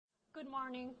Good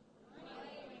morning.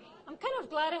 I'm kind of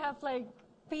glad I have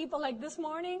people this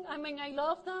morning. I mean, I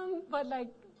love them, but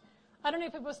I don't know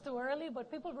if it was too early,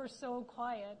 but people were so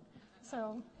quiet.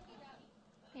 So,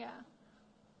 yeah.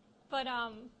 But,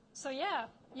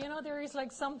 there is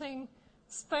something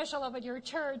special about your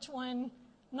church when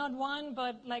not one,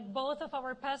 but both of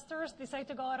our pastors decide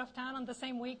to go out of town on the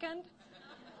same weekend.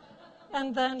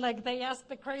 And then they ask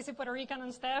the crazy Puerto Rican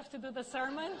on staff to do the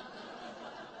sermon.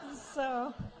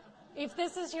 So if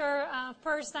this is your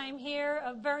first time here,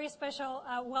 a very special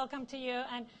welcome to you.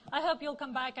 And I hope you'll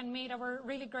come back and meet our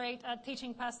really great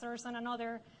teaching pastors on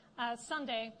another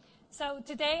Sunday. So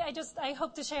today I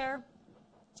hope to share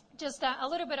just a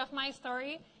little bit of my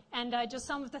story and just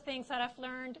some of the things that I've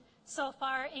learned so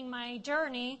far in my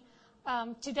journey.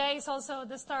 Today is also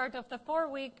the start of the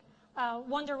 4-week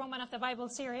Wonder Woman of the Bible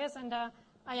series. And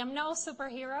I am no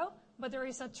superhero, but there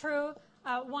is a true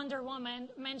Wonder Woman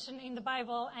mentioned in the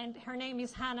Bible, and her name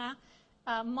is Hannah,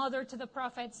 mother to the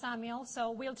prophet Samuel. So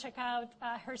we'll check out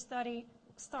her story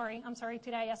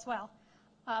today as well.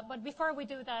 But before we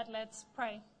do that, let's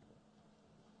pray.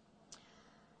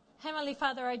 Heavenly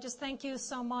Father, I just thank you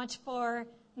so much for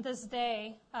this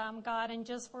day, God, and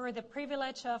just for the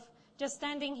privilege of just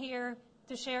standing here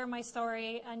to share my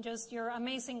story and just your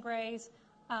amazing grace,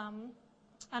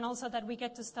 and also that we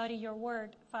get to study your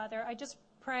word, Father. I just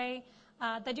pray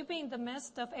that you be in the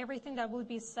midst of everything that will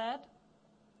be said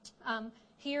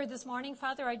here this morning.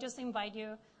 Father, I just invite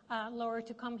you, Lord,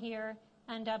 to come here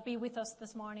and be with us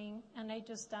this morning. And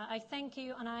I thank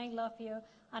you and I love you,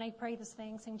 and I pray these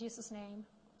things in Jesus' name.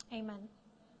 Amen.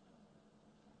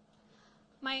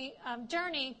 My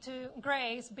journey to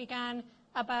grace began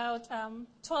about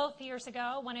 12 years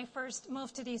ago when I first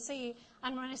moved to D.C.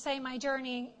 And when I say my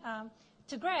journey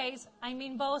to grace, I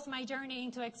mean both my journey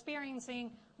into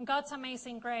experiencing God's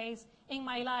amazing grace in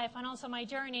my life and also my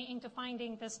journey into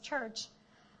finding this church.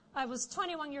 I was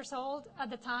 21 years old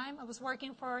at the time. I was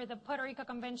working for the Puerto Rico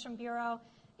Convention Bureau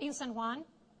in San Juan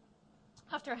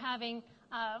after having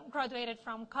graduated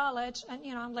from college. And,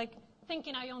 I'm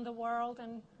thinking I own the world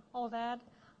and all that.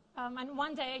 And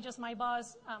one day, just my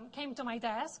boss came to my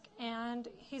desk and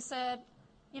he said,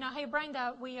 hey,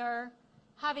 Brenda, we are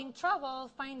having trouble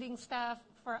finding staff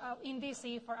in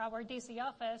D.C. for our D.C.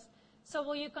 office. So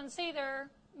will you consider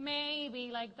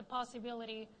maybe the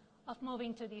possibility of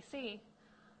moving to D.C.?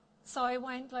 So I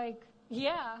went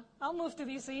yeah, I'll move to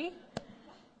D.C.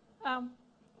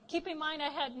 Keep in mind, I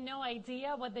had no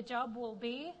idea what the job will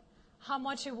be, how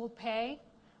much it will pay.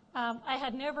 I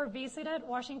had never visited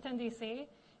Washington, D.C.,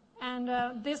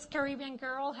 and this Caribbean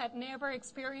girl had never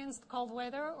experienced cold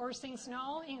weather or seen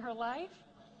snow in her life.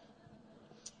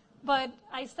 But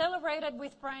I celebrated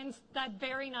with friends that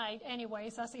very night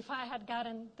anyways, as if I had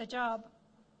gotten the job,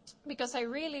 because I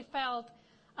really felt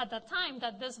at the time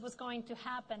that this was going to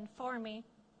happen for me.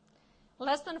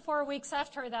 Less than 4 weeks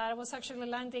after that, I was actually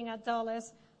landing at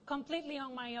Dulles completely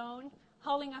on my own,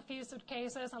 hauling a few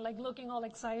suitcases and looking all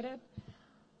excited.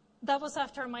 That was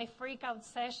after my freak out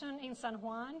session in San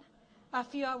Juan a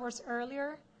few hours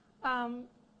earlier,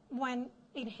 when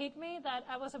it hit me that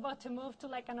I was about to move to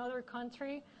another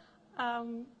country,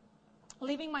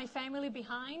 leaving my family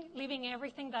behind, leaving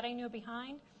everything that I knew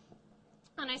behind.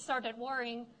 And I started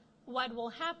worrying what will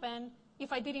happen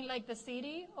if I didn't like the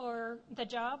city or the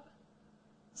job.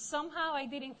 Somehow I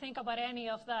didn't think about any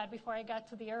of that before I got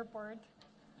to the airport.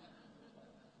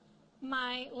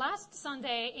 My last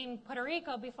Sunday in Puerto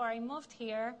Rico before I moved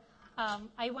here,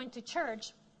 I went to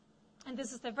church. And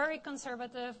this is the very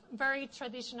conservative, very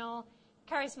traditional,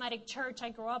 charismatic church I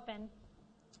grew up in.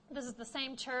 This is the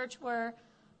same church where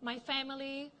my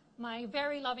family, my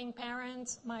very loving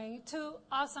parents, my 2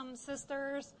 awesome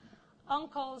sisters,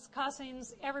 uncles,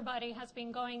 cousins, everybody has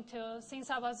been going to since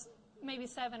I was maybe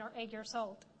 7 or 8 years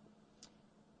old.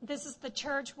 This is the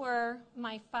church where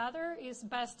my father is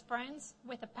best friends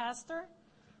with the pastor.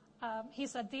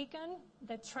 He's a deacon,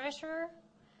 the treasurer.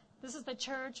 This is the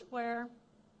church where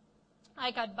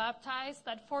I got baptized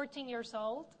at 14 years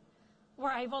old,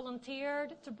 where I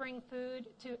volunteered to bring food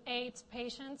to AIDS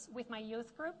patients with my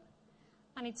youth group.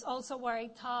 And it's also where I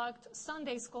taught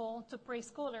Sunday school to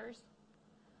preschoolers.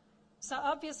 So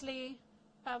obviously,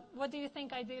 what do you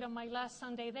think I did on my last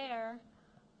Sunday there?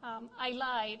 I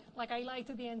lied. I lied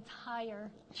to the entire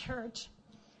church.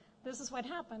 This is what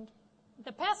happened.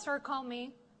 The pastor called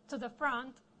me to the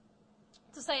front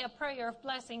to say a prayer of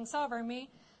blessings over me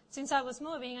since I was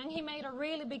moving, and he made a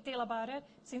really big deal about it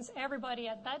since everybody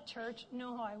at that church knew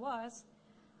who I was.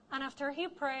 And after he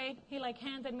prayed, he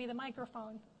handed me the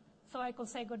microphone so I could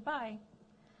say goodbye.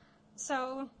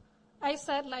 So I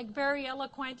said very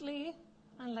eloquently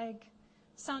and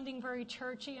sounding very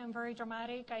churchy and very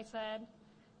dramatic, I said,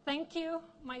 "Thank you,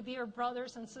 my dear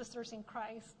brothers and sisters in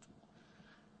Christ.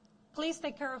 Please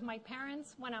take care of my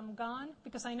parents when I'm gone,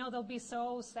 because I know they'll be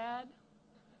so sad.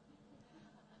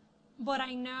 But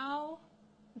I know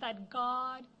that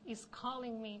God is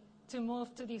calling me to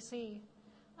move to D.C.,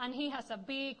 and he has a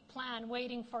big plan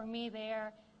waiting for me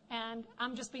there, and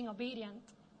I'm just being obedient."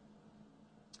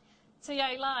 So yeah,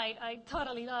 I lied. I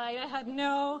totally lied. I had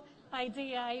no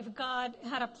idea if God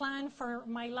had a plan for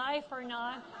my life or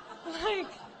not.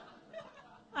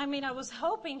 I was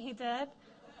hoping he did,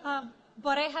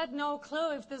 but I had no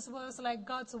clue if this was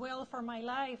God's will for my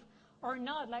life or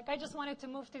not. I just wanted to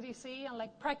move to D.C. and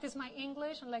practice my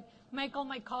English and make all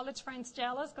my college friends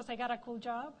jealous because I got a cool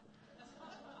job.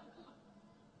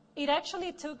 It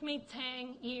actually took me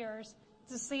 10 years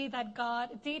to see that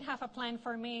God did have a plan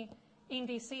for me in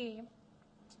D.C.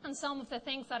 And some of the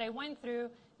things that I went through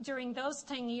during those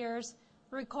 10 years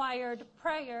required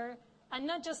prayer, and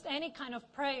not just any kind of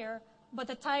prayer, but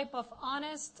the type of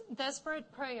honest, desperate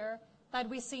prayer that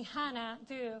we see Hannah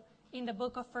do in the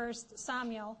book of 1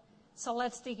 Samuel. So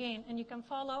let's dig in, and you can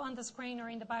follow on the screen or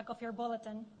in the back of your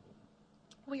bulletin.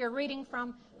 We are reading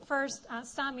from 1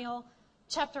 Samuel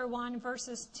chapter 1,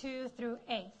 verses 2 through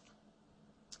 8.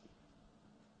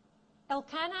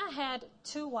 Elkanah had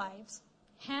 2 wives,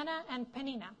 Hannah and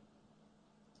Peninnah.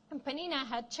 And Peninnah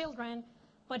had children,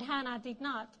 but Hannah did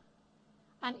not.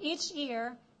 And each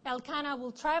year, Elkanah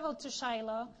will travel to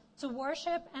Shiloh to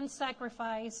worship and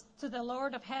sacrifice to the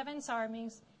Lord of Heaven's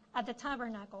armies at the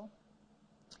tabernacle.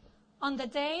 On the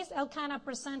days Elkanah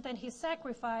presented his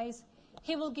sacrifice,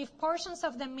 he will give portions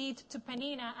of the meat to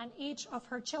Peninnah and each of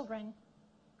her children.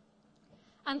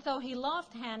 And though he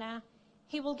loved Hannah,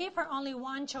 he will give her only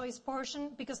one choice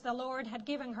portion because the Lord had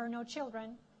given her no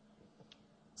children.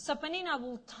 So Peninnah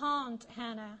will taunt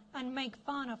Hannah and make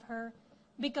fun of her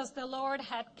because the Lord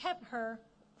had kept her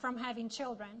from having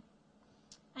children.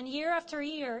 And year after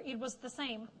year, it was the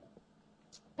same.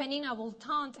 Peninnah will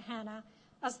taunt Hannah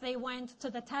as they went to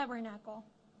the tabernacle.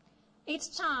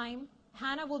 Each time,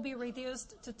 Hannah will be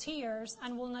reduced to tears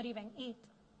and will not even eat.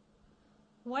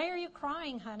 "Why are you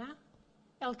crying, Hannah?"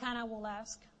 Elkanah will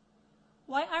ask.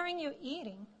 "Why aren't you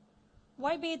eating?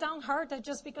 Why be downhearted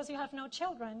just because you have no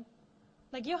children?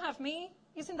 You have me.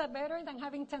 Isn't that better than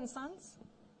having 10 sons?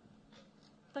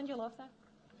 Don't you love that?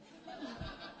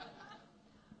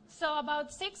 So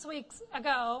about 6 weeks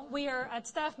ago, we are at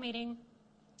staff meeting,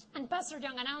 and Pastor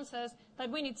Young announces that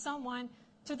we need someone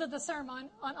to do the sermon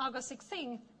on August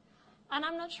 16th. And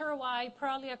I'm not sure why,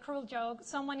 probably a cruel joke,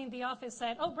 someone in the office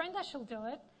said, "Oh, Brenda should do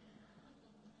it."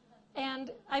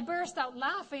 And I burst out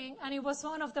laughing, and it was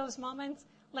one of those moments,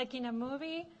 like in a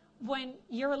movie, when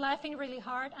you're laughing really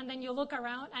hard, and then you look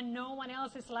around, and no one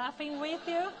else is laughing with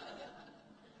you.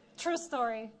 True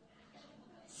story.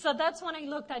 So that's when I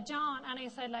looked at John, and I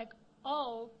said,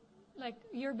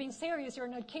 you're being serious, you're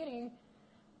not kidding.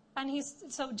 And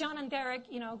so John and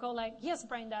Derek, go "Yes,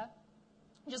 Brenda,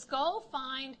 just go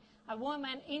find a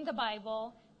woman in the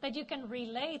Bible that you can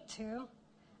relate to,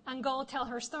 and go tell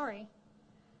her story."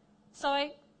 So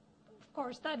of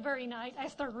course, that very night, I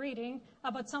started reading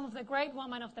about some of the great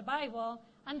women of the Bible,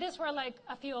 and these were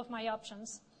a few of my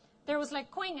options. There was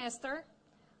Queen Esther,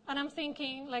 and I'm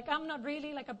thinking, I'm not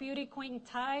really a beauty queen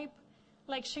type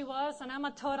like she was, and I'm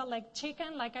a total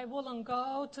chicken, I wouldn't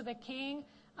go to the king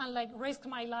and risk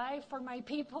my life for my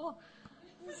people.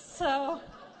 So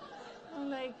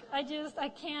I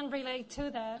can't relate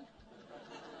to that.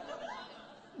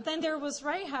 Then there was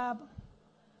Rahab,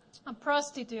 a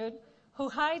prostitute who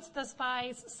hides the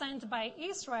spies sent by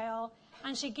Israel,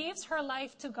 and she gives her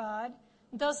life to God,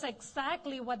 does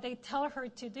exactly what they tell her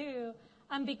to do,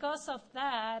 and because of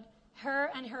that,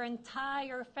 her and her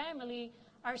entire family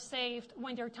are saved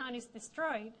when their town is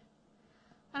destroyed.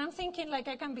 And I'm thinking I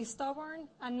can be stubborn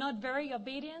and not very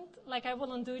obedient, I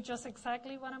wouldn't do just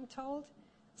exactly what I'm told.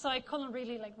 So I couldn't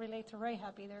really relate to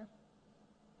Rahab either.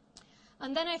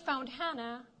 And then I found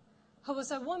Hannah, who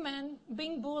was a woman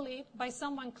being bullied by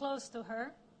someone close to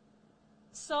her,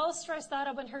 so stressed out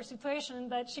about her situation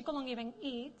that she couldn't even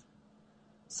eat,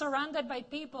 surrounded by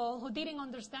people who didn't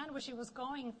understand what she was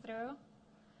going through.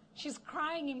 She's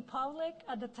crying in public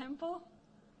at the temple,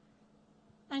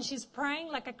 and she's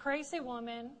praying like a crazy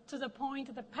woman to the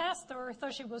point the pastor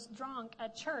thought she was drunk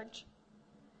at church.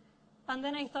 And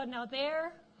then I thought, now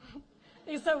there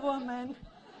is a woman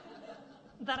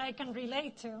that I can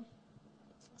relate to.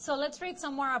 So let's read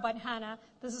some more about Hannah.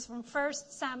 This is from 1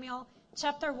 Samuel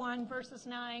chapter 1, verses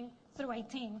 9 through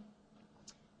 18.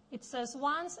 It says,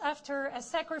 "Once after a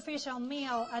sacrificial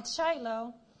meal at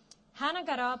Shiloh, Hannah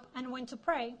got up and went to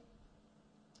pray.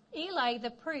 Eli,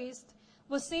 the priest,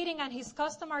 was sitting at his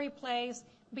customary place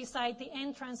beside the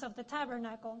entrance of the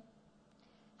tabernacle.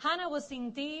 Hannah was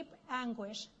in deep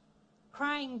anguish,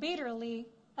 crying bitterly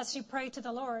as she prayed to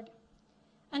the Lord.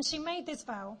 And she made this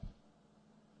vow: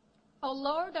 O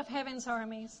Lord of heaven's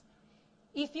armies,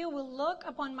 if you will look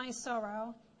upon my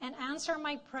sorrow and answer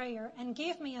my prayer and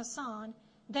give me a son,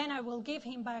 then I will give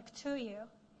him back to you.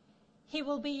 He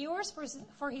will be yours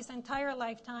for his entire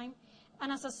lifetime,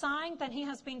 and as a sign that he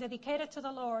has been dedicated to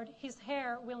the Lord, his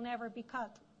hair will never be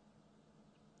cut.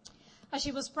 As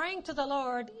she was praying to the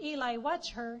Lord, Eli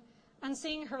watched her, and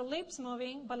seeing her lips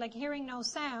moving, but hearing no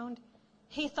sound,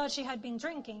 he thought she had been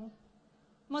drinking.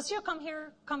 Must you come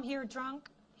here drunk?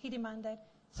 He demanded.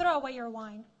 Throw away your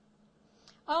wine.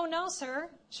 Oh, no, sir,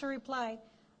 she replied.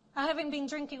 I haven't been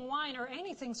drinking wine or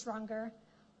anything stronger,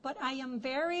 but I am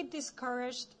very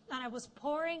discouraged, and I was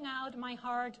pouring out my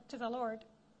heart to the Lord.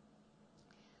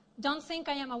 Don't think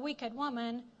I am a wicked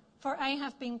woman, for I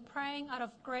have been praying out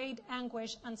of great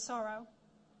anguish and sorrow.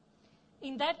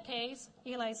 In that case,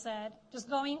 Eli said, just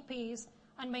go in peace,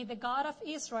 and may the God of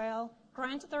Israel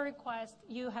grant the request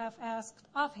you have asked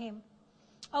of him.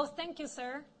 Oh, thank you,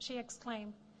 sir, she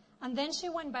exclaimed. And then she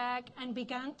went back and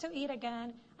began to eat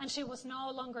again, and she was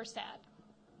no longer sad.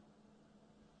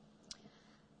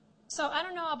 So I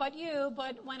don't know about you,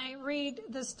 but when I read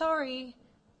the story,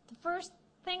 the first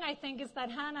thing I think is that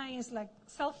Hannah is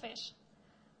selfish.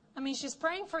 I mean, she's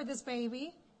praying for this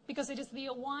baby because it is the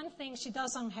one thing she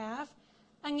doesn't have,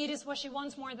 and it is what she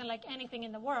wants more than anything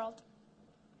in the world.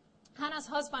 Hannah's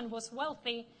husband was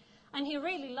wealthy, and he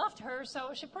really loved her,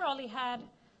 so she probably had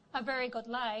a very good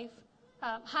life.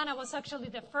 Hannah was actually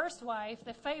the first wife,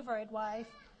 the favorite wife,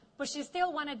 but she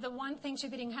still wanted the one thing she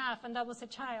didn't have, and that was a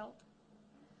child.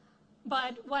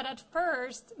 But what at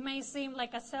first may seem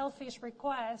like a selfish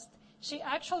request, she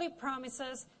actually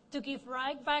promises to give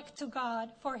right back to God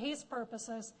for his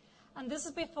purposes. And this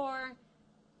is before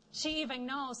she even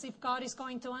knows if God is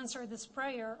going to answer this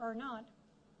prayer or not.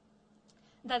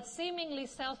 That seemingly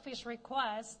selfish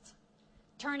request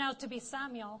turned out to be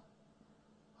Samuel,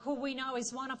 who we know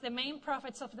is one of the main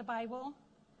prophets of the Bible,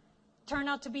 turned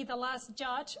out to be the last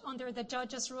judge under the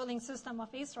judges' ruling system of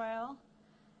Israel.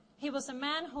 He was a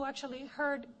man who actually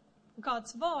heard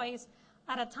God's voice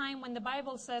at a time when the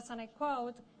Bible says, and I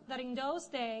quote, that in those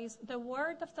days the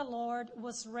word of the Lord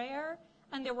was rare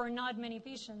and there were not many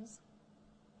visions.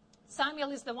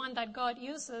 Samuel is the one that God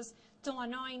uses to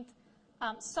anoint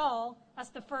Saul as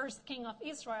the first king of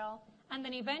Israel, and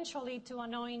then eventually to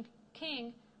anoint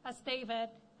king as David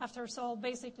after Saul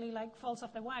basically falls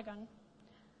off the wagon.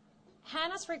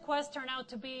 Hannah's request turned out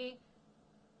to be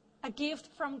a gift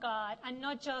from God, and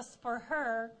not just for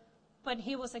her, but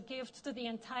he was a gift to the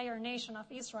entire nation of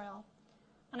Israel.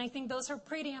 And I think those are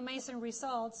pretty amazing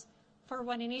results for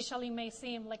what initially may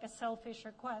seem like a selfish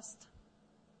request.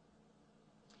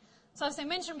 So as I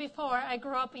mentioned before, I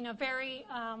grew up in a very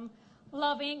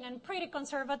loving and pretty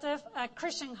conservative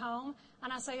Christian home.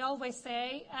 And as I always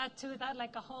say, add to that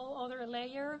a whole other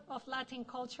layer of Latin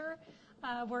culture,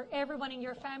 where everyone in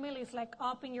your family is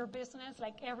up in your business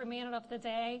every minute of the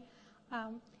day.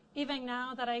 Even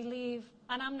now that I live,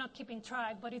 and I'm not keeping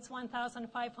track, but it's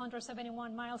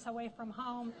 1,571 miles away from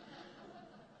home.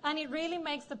 And it really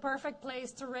makes the perfect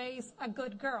place to raise a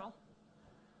good girl.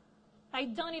 I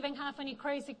don't even have any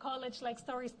crazy college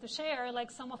stories to share like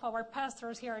some of our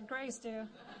pastors here at Grace do.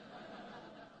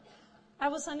 I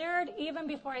was a nerd even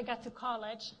before I got to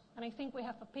college, and I think we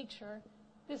have a picture.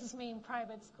 This is me in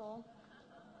private school.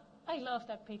 I love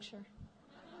that picture.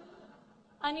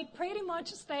 And it pretty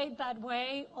much stayed that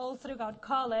way all throughout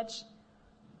college,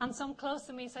 and some close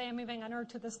to me say I'm even a nerd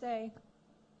to this day.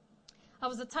 I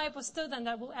was the type of student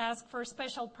that would ask for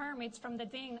special permits from the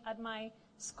dean at my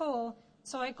school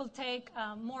so I could take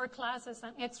more classes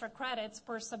and extra credits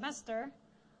per semester.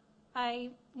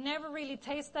 I never really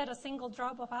tasted a single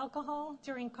drop of alcohol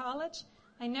during college.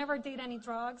 I never did any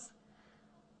drugs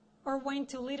or went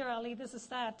to literally, this is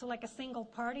sad, to a single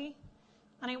party.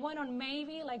 And I went on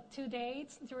maybe 2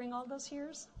 dates during all those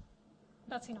years.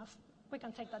 That's enough. We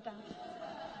can take that down.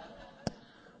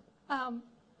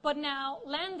 But now,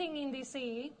 landing in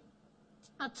D.C.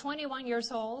 at 21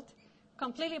 years old,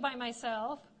 completely by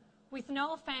myself, with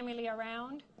no family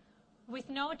around, with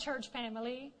no church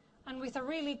family, and with a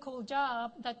really cool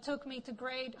job that took me to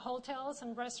great hotels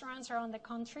and restaurants around the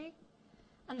country.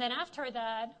 And then after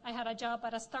that, I had a job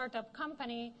at a startup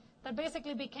company that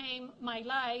basically became my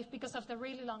life because of the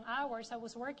really long hours I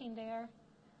was working there.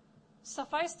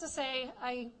 Suffice to say,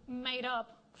 I made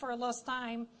up for lost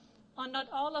time on not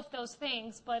all of those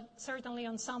things, but certainly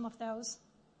on some of those.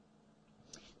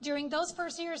 During those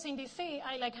first years in DC,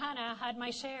 I, like Hannah, had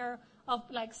my share of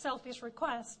like selfish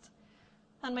requests.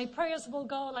 And my prayers will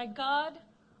go like, God,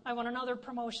 I want another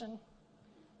promotion.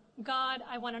 God,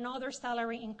 I want another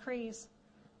salary increase.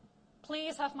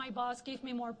 Please have my boss give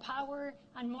me more power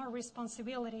and more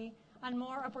responsibility and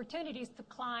more opportunities to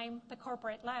climb the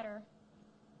corporate ladder.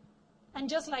 And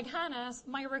just like Hannah's,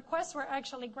 my requests were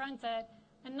actually granted,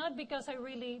 and not because I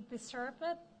really deserved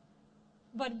it,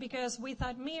 but because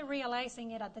without me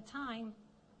realizing it at the time,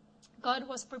 God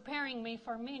was preparing me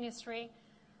for ministry,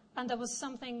 and that was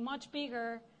something much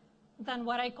bigger than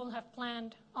what I could have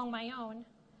planned on my own.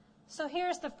 So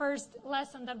here's the first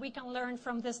lesson that we can learn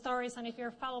from these stories, and if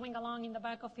you're following along in the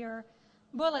back of your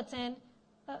bulletin,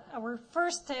 our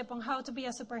first tip on how to be a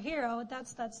superhero,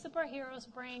 that's that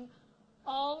superheroes bring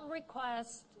all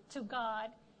requests to God,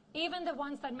 even the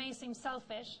ones that may seem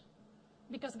selfish,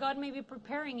 because God may be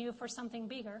preparing you for something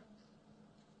bigger.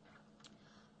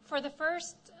 For the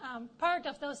first part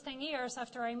of those 10 years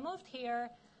after I moved here,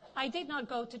 I did not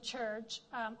go to church.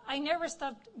 I never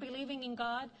stopped believing in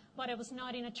God, but I was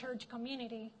not in a church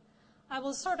community. I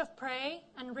will sort of pray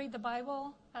and read the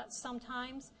Bible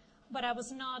sometimes, but I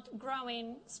was not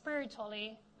growing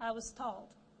spiritually, I was told.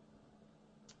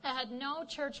 I had no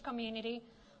church community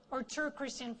or true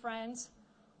Christian friends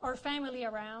or family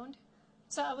around,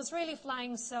 so I was really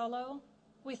flying solo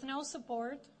with no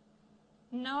support,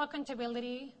 no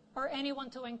accountability, or anyone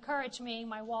to encourage me in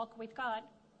my walk with God.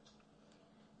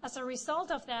 As a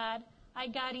result of that, I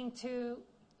got into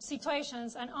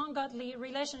situations and ungodly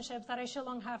relationships that I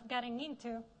shouldn't have gotten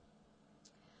into.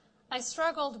 I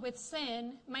struggled with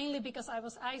sin mainly because I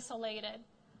was isolated,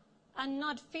 and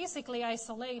not physically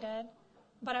isolated,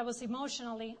 but I was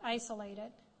emotionally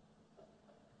isolated.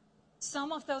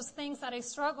 Some of those things that I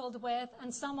struggled with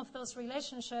and some of those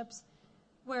relationships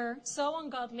were so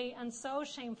ungodly and so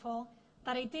shameful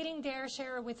that I didn't dare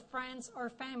share with friends or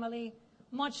family,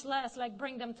 much less like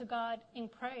bring them to God in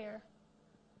prayer.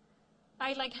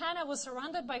 I, like Hannah, was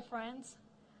surrounded by friends,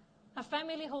 a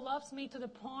family who loves me to the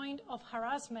point of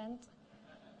harassment,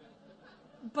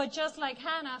 but just like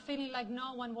Hannah, feeling like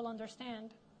no one will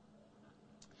understand.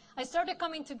 I started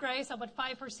coming to Grace about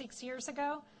 5 or 6 years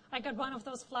ago. I got one of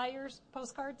those flyers,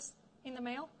 postcards in the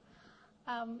mail.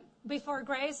 Before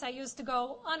Grace, I used to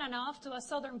go on and off to a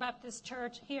Southern Baptist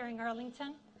church here in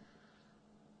Arlington.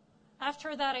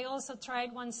 After that, I also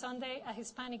tried one Sunday a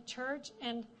Hispanic church,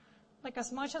 and like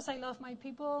as much as I love my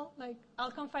people, like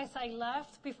I'll confess I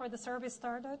left before the service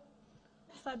started.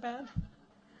 Is that bad?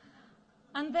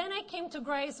 And then I came to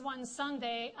Grace one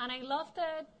Sunday, and I loved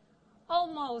it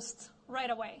almost right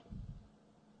away.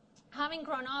 Having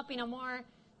grown up in a more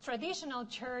traditional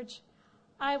church,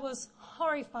 I was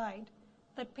horrified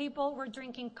that people were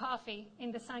drinking coffee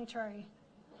in the sanctuary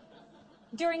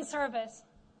during service.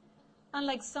 And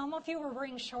like some of you were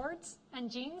wearing shorts and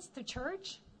jeans to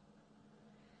church.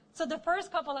 So the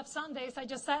first couple of Sundays, I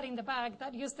just sat in the back,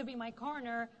 that used to be my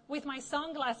corner, with my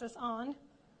sunglasses on,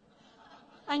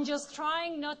 and just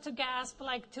trying not to gasp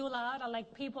like too loud, or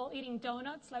like people eating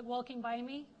donuts, like walking by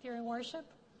me during worship.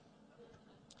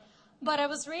 But I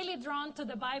was really drawn to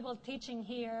the Bible teaching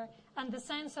here and the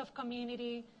sense of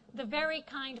community, the very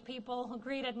kind people who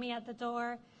greeted me at the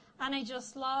door. And I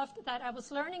just loved that I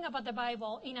was learning about the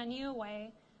Bible in a new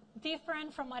way,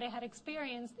 different from what I had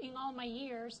experienced in all my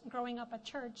years growing up at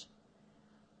church.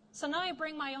 So now I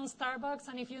bring my own Starbucks,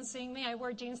 and if you've seen me, I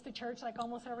wear jeans to church like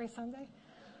almost every Sunday.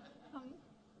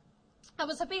 I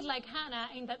was a bit like Hannah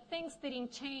in that things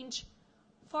didn't change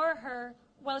for her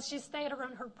while she stayed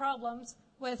around her problems,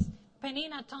 with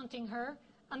Penina taunting her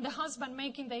and the husband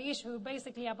making the issue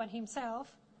basically about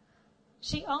himself.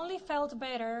 She only felt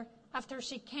better after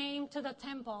she came to the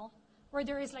temple, where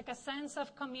there is like a sense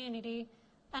of community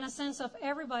and a sense of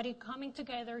everybody coming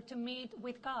together to meet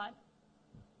with God.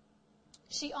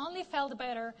 She only felt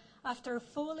better after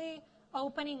fully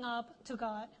opening up to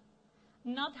God,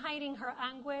 not hiding her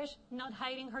anguish, not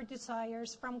hiding her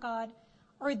desires from God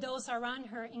or those around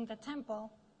her in the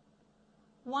temple.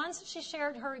 Once she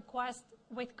shared her request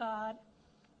with God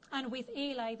and with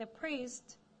Eli the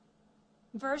priest,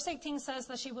 verse 18 says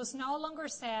that she was no longer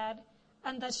sad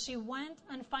and that she went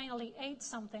and finally ate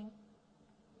something.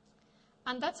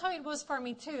 And that's how it was for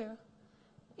me too.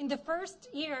 In the first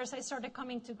years I started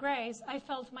coming to Grace, I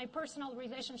felt my personal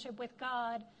relationship with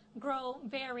God grow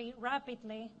very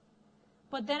rapidly.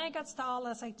 But then I got stalled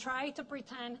as I tried to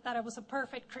pretend that I was a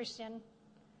perfect Christian.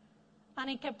 And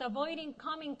I kept avoiding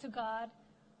coming to God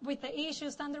with the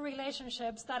issues and the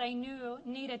relationships that I knew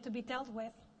needed to be dealt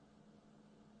with.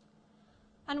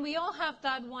 And we all have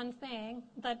that one thing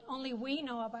that only we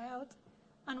know about,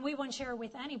 and we won't share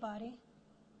with anybody.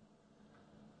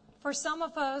 For some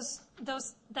of us,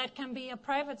 that can be a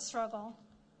private struggle.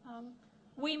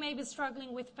 We may be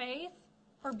struggling with faith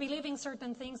or believing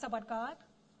certain things about God.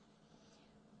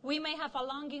 We may have a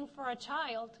longing for a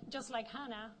child, just like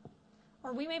Hannah,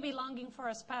 or we may be longing for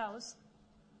a spouse,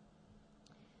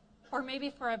 or maybe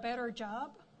for a better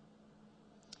job.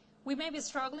 We may be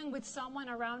struggling with someone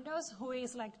around us who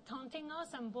is like taunting us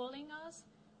and bullying us,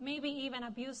 maybe even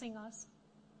abusing us.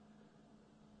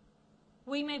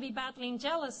 We may be battling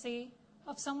jealousy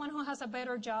of someone who has a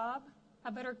better job,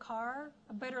 a better car,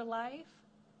 a better life.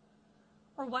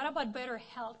 Or what about better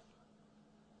health?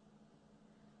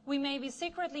 We may be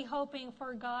secretly hoping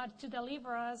for God to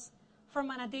deliver us from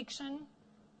an addiction,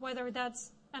 whether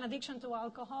that's an addiction to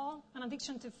alcohol, an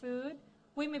addiction to food.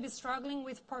 We may be struggling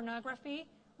with pornography,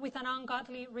 with an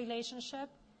ungodly relationship,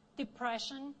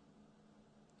 depression,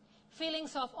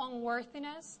 feelings of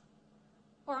unworthiness,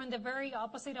 or on the very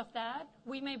opposite of that,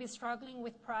 we may be struggling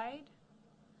with pride,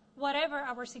 whatever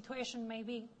our situation may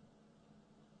be.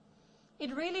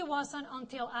 It really wasn't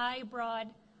until I brought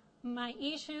my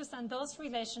issues and those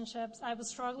relationships I was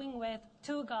struggling with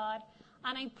to God,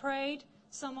 and I prayed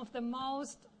some of the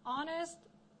most honest,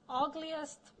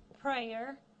 ugliest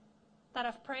prayer that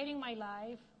I've prayed in my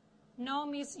life. No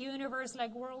Miss Universe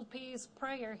like world peace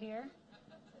prayer here.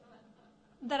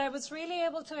 That I was really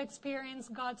able to experience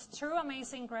God's true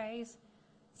amazing grace,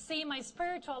 see my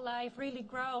spiritual life really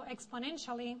grow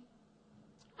exponentially,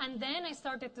 and then I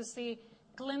started to see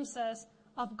glimpses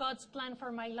of God's plan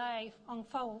for my life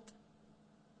unfold.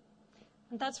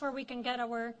 And that's where we can get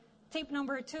our tip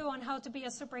number 2 on how to be a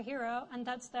superhero, and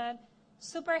that's that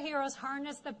superheroes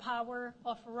harness the power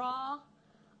of raw,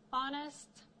 honest,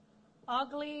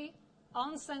 ugly,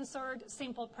 uncensored,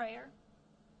 simple prayer.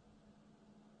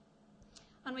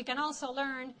 And we can also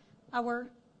learn our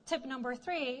tip number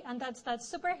 3, and that's that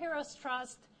superheroes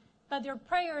trust that their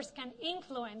prayers can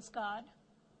influence God.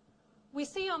 We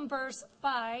see on verse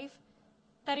 5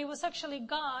 that it was actually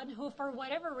God who, for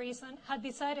whatever reason, had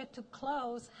decided to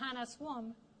close Hannah's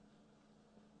womb.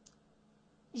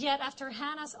 Yet after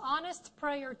Hannah's honest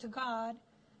prayer to God,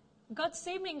 God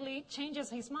seemingly changes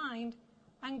his mind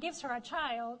and gives her a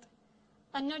child,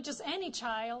 and not just any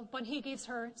child, but he gives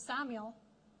her Samuel.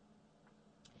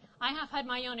 I have had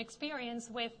my own experience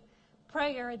with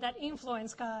prayer that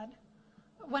influenced God.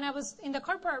 When I was in the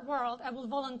corporate world, I would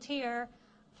volunteer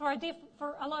for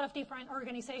a lot of different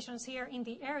organizations here in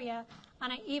the area,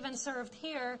 and I even served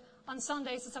here on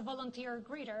Sundays as a volunteer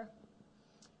greeter.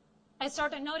 I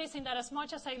started noticing that as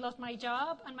much as I loved my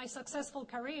job and my successful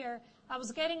career, I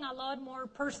was getting a lot more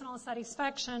personal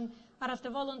satisfaction out of the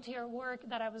volunteer work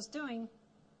that I was doing.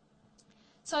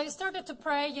 So I started to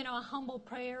pray, a humble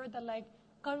prayer that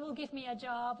God will give me a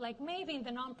job, maybe in the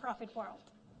nonprofit world.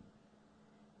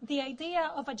 The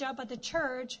idea of a job at the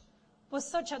church was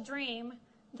such a dream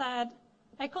that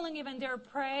I couldn't even dare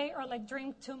pray or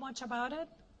dream too much about it.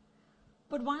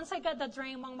 But once I got that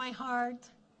dream on my heart,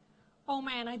 oh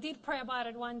man, I did pray about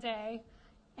it one day,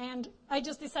 and I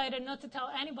just decided not to tell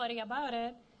anybody about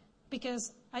it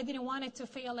because I didn't want it to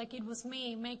feel like it was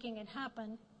me making it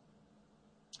happen.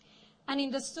 And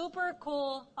in the super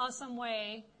cool, awesome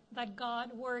way that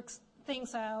God works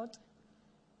things out,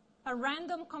 a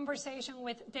random conversation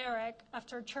with Derek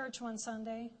after church one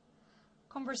Sunday,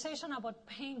 conversation about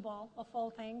paintball, of all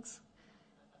things,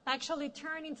 actually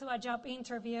turned into a job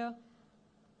interview,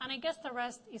 and I guess the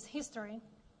rest is history.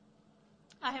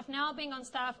 I have now been on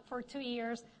staff for 2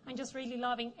 years and just really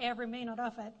loving every minute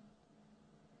of it.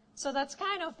 So that's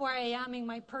kind of where I am in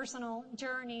my personal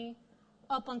journey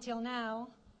up until now.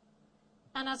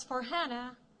 And as for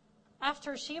Hannah,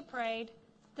 after she prayed,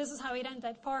 this is how it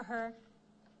ended for her.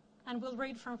 And we'll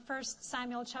read from 1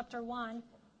 Samuel chapter 1,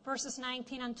 verses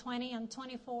 19 and 20 and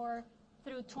 24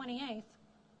 through 28.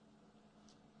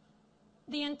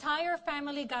 The entire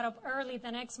family got up early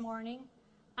the next morning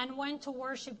and went to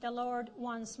worship the Lord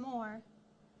once more.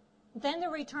 Then they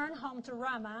returned home to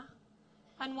Ramah,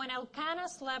 and when Elkanah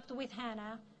slept with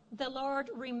Hannah, the Lord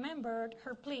remembered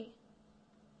her plea.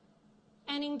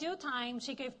 And in due time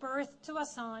she gave birth to a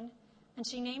son, and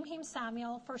she named him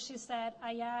Samuel, for she said,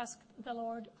 I asked the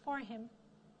Lord for him.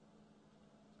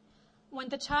 When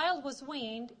the child was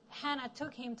weaned, Hannah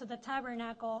took him to the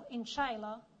tabernacle in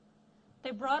Shiloh.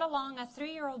 They brought along a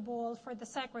 3-year-old bull for the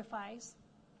sacrifice.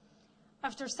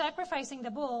 After sacrificing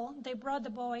the bull, they brought the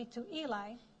boy to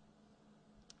Eli.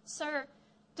 Sir,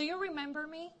 do you remember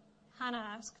me?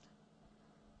 Hannah asked.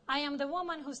 I am the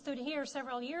woman who stood here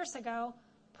several years ago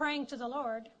praying to the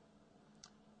Lord.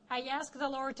 I asked the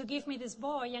Lord to give me this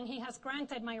boy, and he has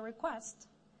granted my request.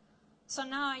 So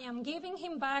now I am giving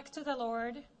him back to the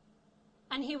Lord,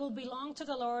 and he will belong to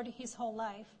the Lord his whole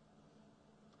life.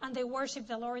 And they worship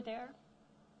the Lord there.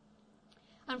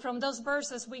 And from those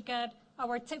verses, we get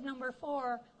our tip number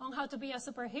 4 on how to be a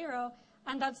superhero,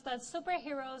 and that's that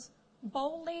superheroes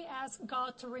boldly ask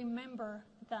God to remember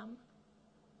them.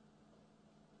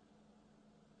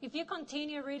 If you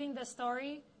continue reading the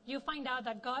story, you find out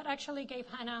that God actually gave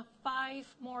Hannah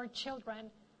 5 more children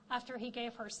after he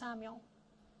gave her Samuel.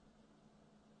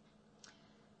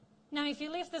 Now, if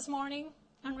you leave this morning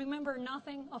and remember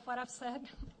nothing of what I've said,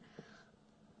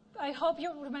 I hope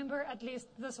you remember at least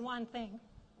this one thing.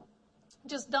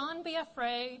 Just don't be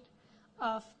afraid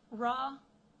of raw,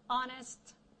 honest,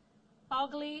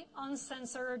 ugly,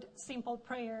 uncensored, simple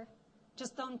prayer.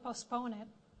 Just don't postpone it.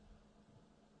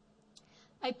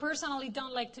 I personally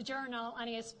don't like to journal, and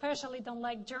I especially don't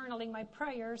like journaling my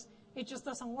prayers. It just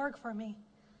doesn't work for me.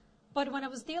 But when I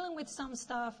was dealing with some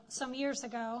stuff some years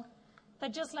ago,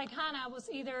 that just like Hannah was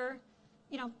either,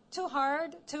 too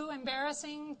hard, too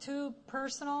embarrassing, too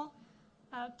personal,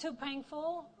 too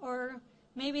painful, or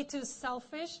maybe too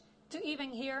selfish to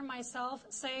even hear myself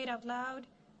say it out loud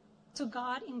to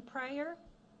God in prayer.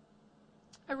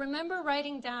 I remember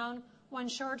writing down one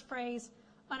short phrase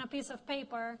on a piece of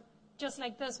paper, just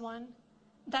like this one,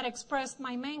 that expressed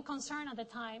my main concern at the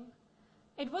time.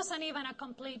 It wasn't even a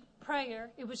complete prayer.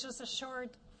 It was just a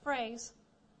short phrase.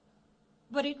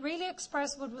 But it really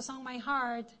expressed what was on my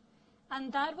heart.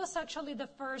 And that was actually the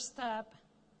first step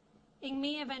in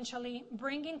me eventually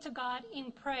bringing to God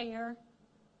in prayer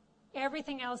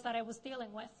everything else that I was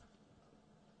dealing with.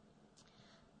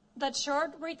 That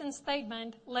short written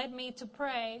statement led me to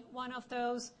pray one of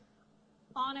those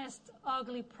honest,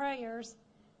 ugly prayers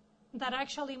that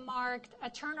actually marked a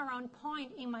turnaround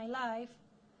point in my life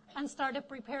and started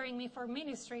preparing me for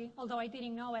ministry, although I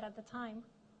didn't know it at the time.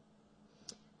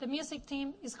 The music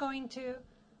team is going to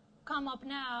come up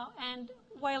now, and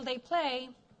while they play,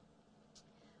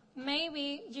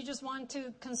 maybe you just want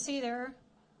to consider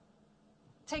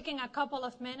taking a couple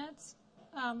of minutes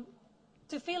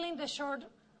to fill in the short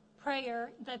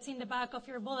prayer that's in the back of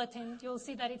your bulletin. You'll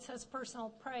see that it says personal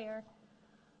prayer.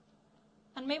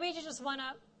 And maybe you just want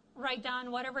to write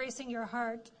down whatever is in your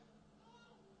heart.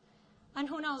 And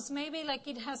who knows, maybe like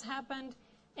it has happened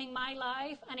in my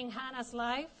life and in Hannah's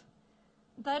life,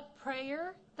 that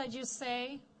prayer that you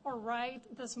say or write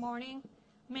this morning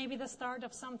may be the start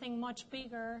of something much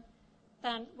bigger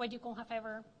than what you could have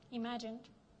ever imagined.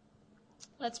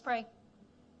 Let's pray.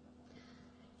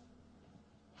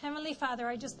 Heavenly Father,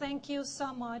 I just thank you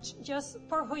so much just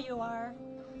for who you are,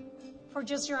 for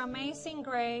just your amazing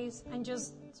grace and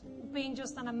just being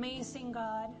just an amazing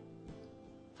God.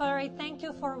 Father, I thank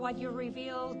you for what you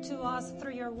revealed to us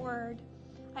through your word.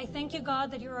 I thank you,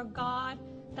 God, that you're a God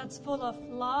that's full of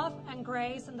love and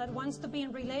grace and that wants to be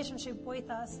in relationship with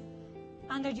us,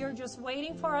 and that you're just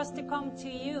waiting for us to come to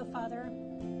you, Father,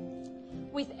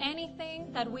 with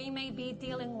anything that we may be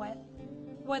dealing with,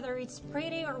 whether it's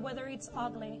pretty or whether it's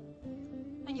ugly.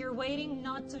 And you're waiting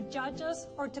not to judge us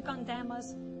or to condemn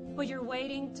us, but you're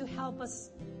waiting to help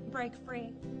us break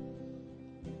free.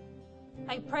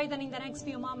 I pray that in the next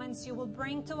few moments you will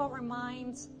bring to our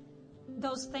minds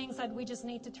those things that we just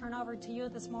need to turn over to you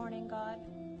this morning, God.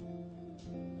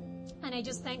 And I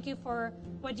just thank you for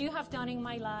what you have done in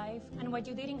my life and what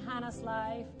you did in Hannah's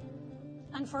life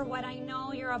and for what I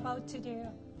know you're about to do,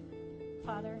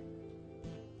 Father.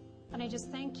 And I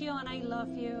just thank you and I love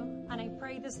you and I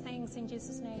pray these things in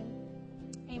Jesus' name.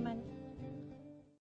 Amen.